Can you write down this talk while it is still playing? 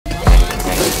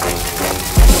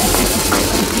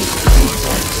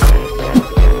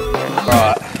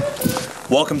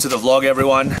Welcome to the vlog,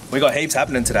 everyone. We got heaps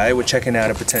happening today. We're checking out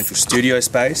a potential studio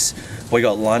space. We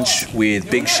got lunch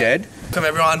with Big Shed. Welcome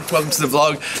everyone, welcome to the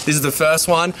vlog. This is the first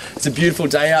one. It's a beautiful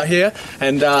day out here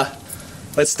and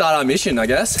let's start our mission, I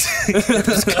guess.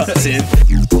 Just cuts in.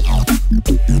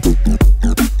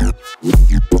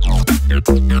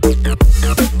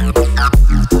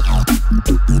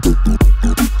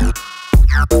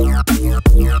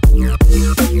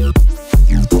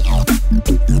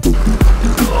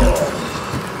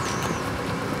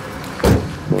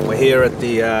 We're here at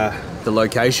the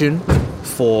location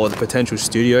for the potential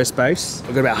studio space.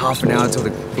 We've got about half an hour until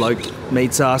the bloke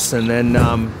meets us, and then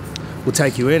we'll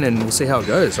take you in and we'll see how it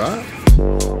goes, right?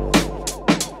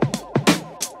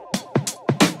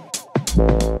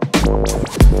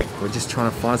 We're just trying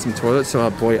to find some toilets so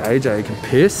our boy AJ can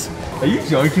piss. Are you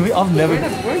joking me? I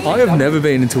have never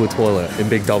been into a toilet in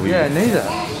Big W. Yeah, neither.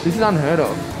 This is unheard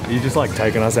of. You're just like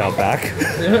taking us out back.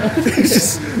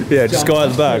 just go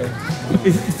out the back.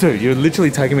 Dude, you're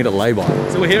literally taking me to lay-by.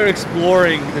 So we're here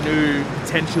exploring the new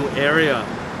potential area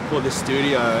for the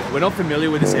studio. We're not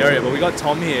familiar with this area, but we got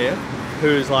Tom here,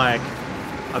 who's like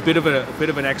a bit of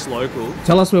an ex-local.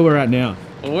 Tell us where we're at now.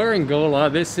 We're in Gawler.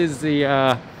 This is the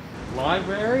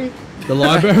library. The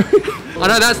library? I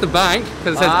know that's the bank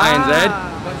because it says ANZ.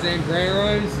 Got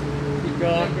Zambreros. You've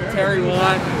got Terry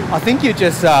White. I think you're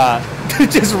just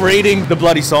just reading the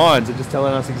bloody signs and just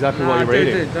telling us exactly what you're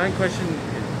reading. Dude, don't question.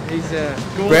 He's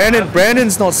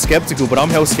Brandon's not skeptical, but I'm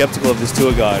hell skeptical of this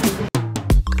tour guide.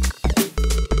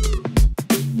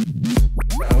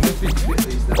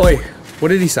 Oi, what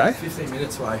did he say? 15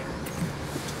 minutes away.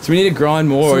 So we need to grind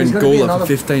more in Gawler for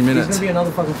 15 minutes. It's gonna be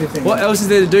another fucking 15 minutes. What else is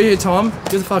there to do here, Tom?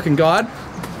 You're the fucking guide.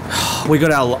 We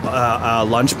got our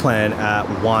lunch plan at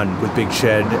 1 with Big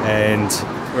Shed, and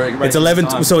it's 11.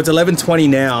 So it's 11:20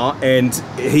 now, and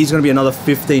he's gonna be another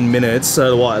 15 minutes.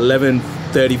 So what?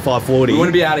 11:35, 40. We want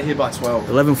to be out of here by 12.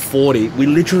 11:40. We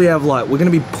literally have like, we're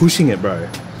gonna be pushing it, bro.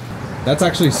 That's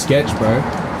actually sketch, bro.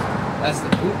 That's the I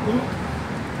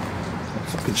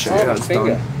can show you how it's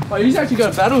done. Oh, he's actually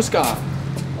got a battle scar.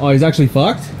 Oh, he's actually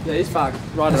fucked? Yeah, he's fucked.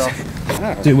 Write it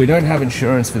off. Dude, we don't have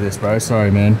insurance for this, bro.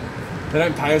 Sorry, man. They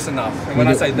don't pay us enough. And when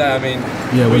I say that, I mean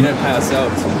we don't pay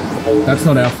ourselves. That's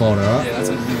not our fault, alright? Yeah, that's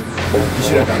what you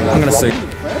should have done that. I'm gonna see.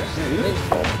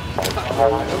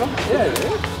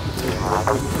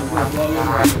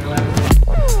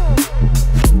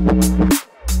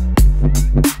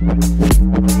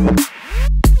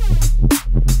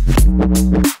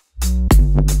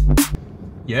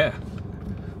 Yeah,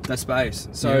 that space.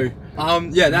 So,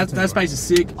 yeah, that space is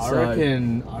sick. I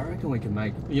reckon we can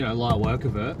make, you know, light work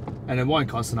of it, and it won't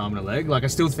cost an arm and a leg. Like, I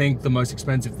still think the most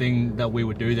expensive thing that we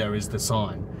would do there is the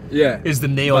sign. Yeah, is the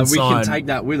neon sign. We can take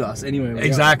that with us anywhere.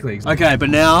 Exactly. Okay, but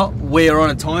now we are on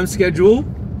a time schedule.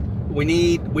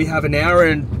 We have an hour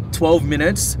and 12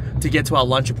 minutes to get to our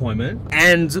lunch appointment,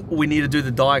 and we need to do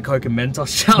the Diet Coke and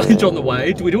Mentos challenge on the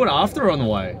way. Do we do it after or on the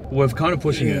way? We're kind of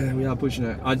pushing it. Yeah, we are pushing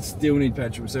it. I still need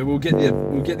petrol, so we'll get the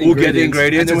ingredients,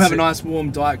 and then we'll have a nice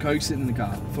warm Diet Coke sitting in the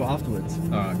car for afterwards.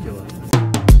 All right, kill it.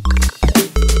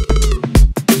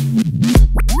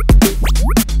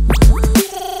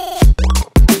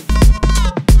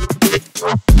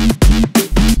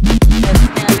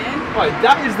 Oh,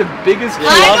 that is the biggest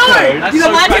QR code. That's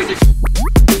so crazy.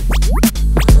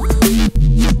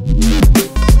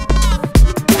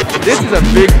 This is a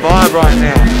big vibe right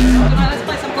now. Let's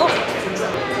play some golf.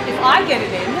 If I get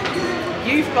it in,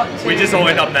 you've got to... We just all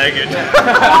end up naked.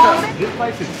 This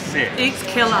place is sick. It's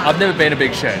killer. I've never been a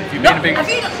Big Shed. Have you been a Big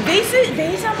Shed?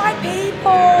 These are my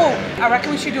people. I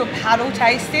reckon we should do a paddle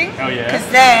tasting. Oh yeah. Because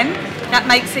then that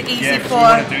makes it easy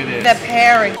for the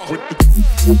pairing.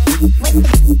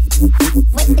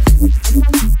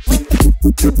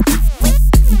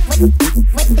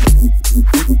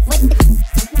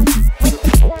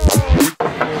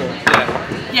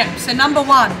 Yeah, so number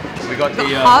one. We got the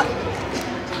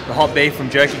hot beef from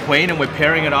Jerky Queen, and we're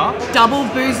pairing it up. Double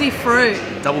boozy fruit.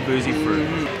 Double boozy fruit.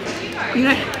 You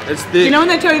know, it's thick. You know when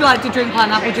they tell you like to drink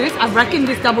pineapple juice? I reckon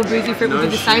this double boozy fruit will do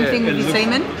the same thing with your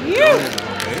semen.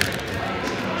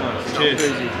 Cheers.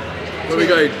 Where we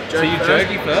go? So you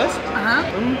jerky first? Uh-huh.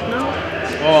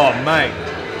 Oh, mate.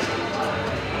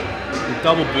 The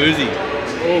double boozy.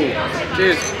 Oh,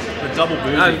 cheers. The double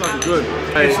boozy. That's fucking good.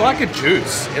 It's like a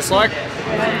juice. It's like...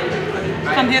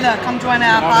 Come hither, come join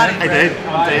our party. Hey dude,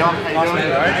 I'm Dion. How you doing?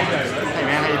 Hey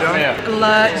man, how you doing? Yeah.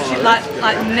 Alert, shit, like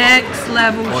next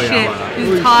level shit.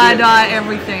 This tie-dye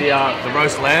everything. The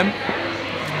roast lamb.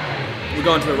 We're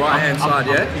going to the right hand side,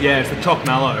 yeah? Yeah, it's the choc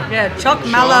mallow. Yeah, choc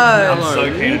mallow. I'm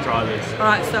so keen to try this.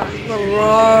 Alright, so the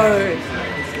roast.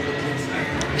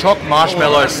 choc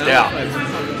marshmallow stout.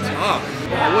 Oh,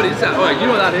 what is that? Oh, you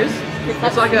know what that is?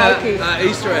 It's like a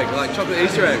Easter egg, like chocolate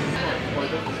Easter egg.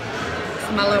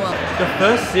 Mellow one. The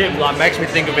first sip like makes me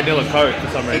think of vanilla Coke for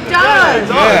some reason. It does.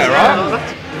 Yeah, right?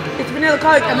 It's vanilla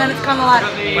Coke, and then it's kind of like.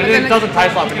 But then it doesn't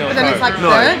taste like vanilla But then Coke. it's like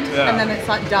burnt, and then it's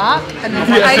like dark, and then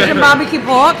it's like Asian barbecue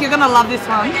pork. You're gonna love this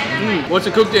one. What's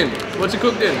it cooked in? What's it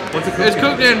cooked in? It's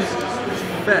cooked in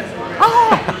fat.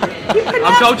 Oh,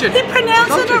 I'm cultured. He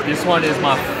pronounced it. This one is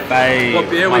my fave. What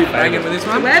beer are we banging with this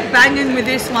one? We're banging with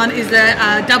this one is the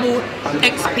double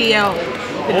XPL,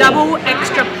 the double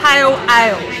extra pale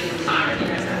ale.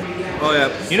 Oh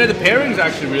yeah. You know the pairing's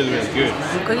actually really, really good.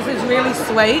 Because this is really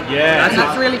sweet. Yeah. And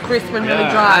it's really crisp and really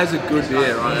That dry. is a good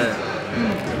beer right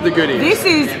there. The goodie. This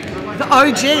is the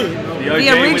OG.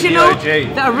 The original. with the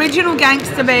OG. The original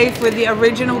gangster beef with the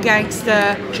original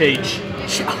gangster. Cheech.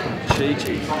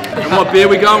 Cheechy. And what beer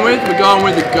we going with? We're going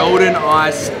with the Golden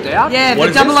Ice Stout. Yeah,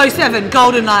 What the is 007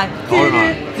 Golden Eye.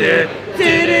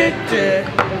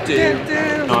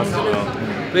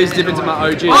 Nice. Please dip into my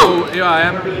OG. Oh. Here I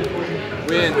am.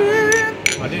 Win.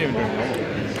 I didn't even drink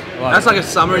normal. That's like a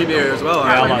summery beer as well.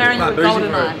 Yeah, I We're like pairing it. with Boozy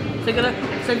Golden fruit.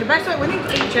 Eye. So the best way when you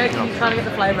eat jerky, you try to get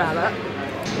the flavour out of it.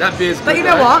 That beer's good. But you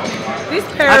know what? This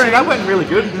pairing. Actually, that went really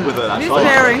good with it. This Actually.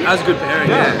 pairing. That's a good pairing,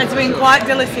 yeah. It's been quite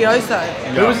delicioso.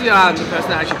 Who was the person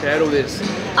that actually paired all this?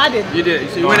 I did. You did.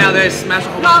 So you went out there, smashed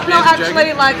a whole No, bunch of no, beers and actually,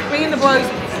 jerky? like me and the boys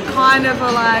kind of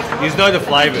are like. You know the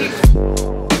flavours.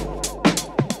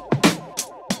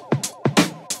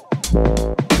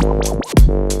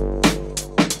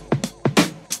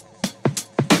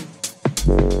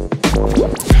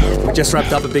 We just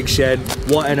wrapped up a Big Shed.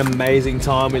 What an amazing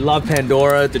time. We love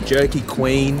Pandora, the Jerky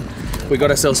Queen. We got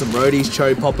ourselves some roadies,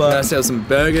 cherry popper. Got ourselves some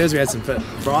burgers, we had some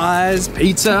fries,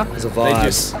 pizza. It was a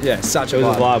vibe. Such a It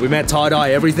was a vibe. vibe. We met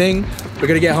tie-dye everything. We're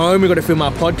gonna get home, we're gonna film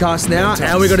our podcast now,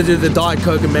 and we're gonna do the Diet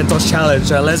Coke and Mentos challenge.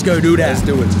 So let's go do that. Let's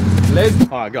do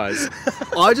it. Alright guys,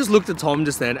 I just looked at Tom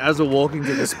just then as we're walking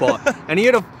to the spot, and he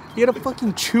had a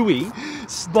fucking Chewy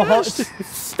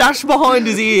stashed behind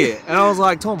his ear. And I was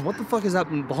like, Tom, what the fuck is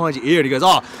happening behind your ear? And he goes,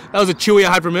 oh, that was a Chewy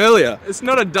I had from earlier. It's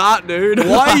not a dart, dude.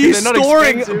 Why are you They're not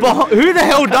storing expensive. behind? Who the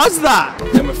hell does that?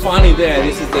 And we're finally there.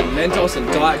 This is the Mentos and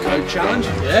Diet Coke challenge.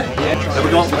 Yeah? So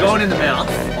we're going in the mouth,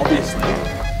 obviously.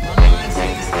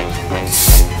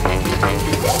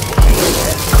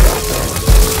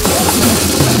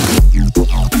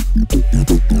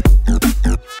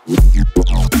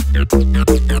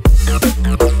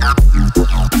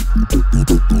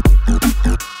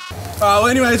 Well,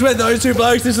 anyways, we're Those Two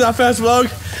Blokes. This is our first vlog.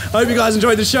 I hope you guys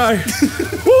enjoyed the show.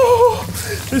 Woo!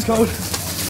 It's cold.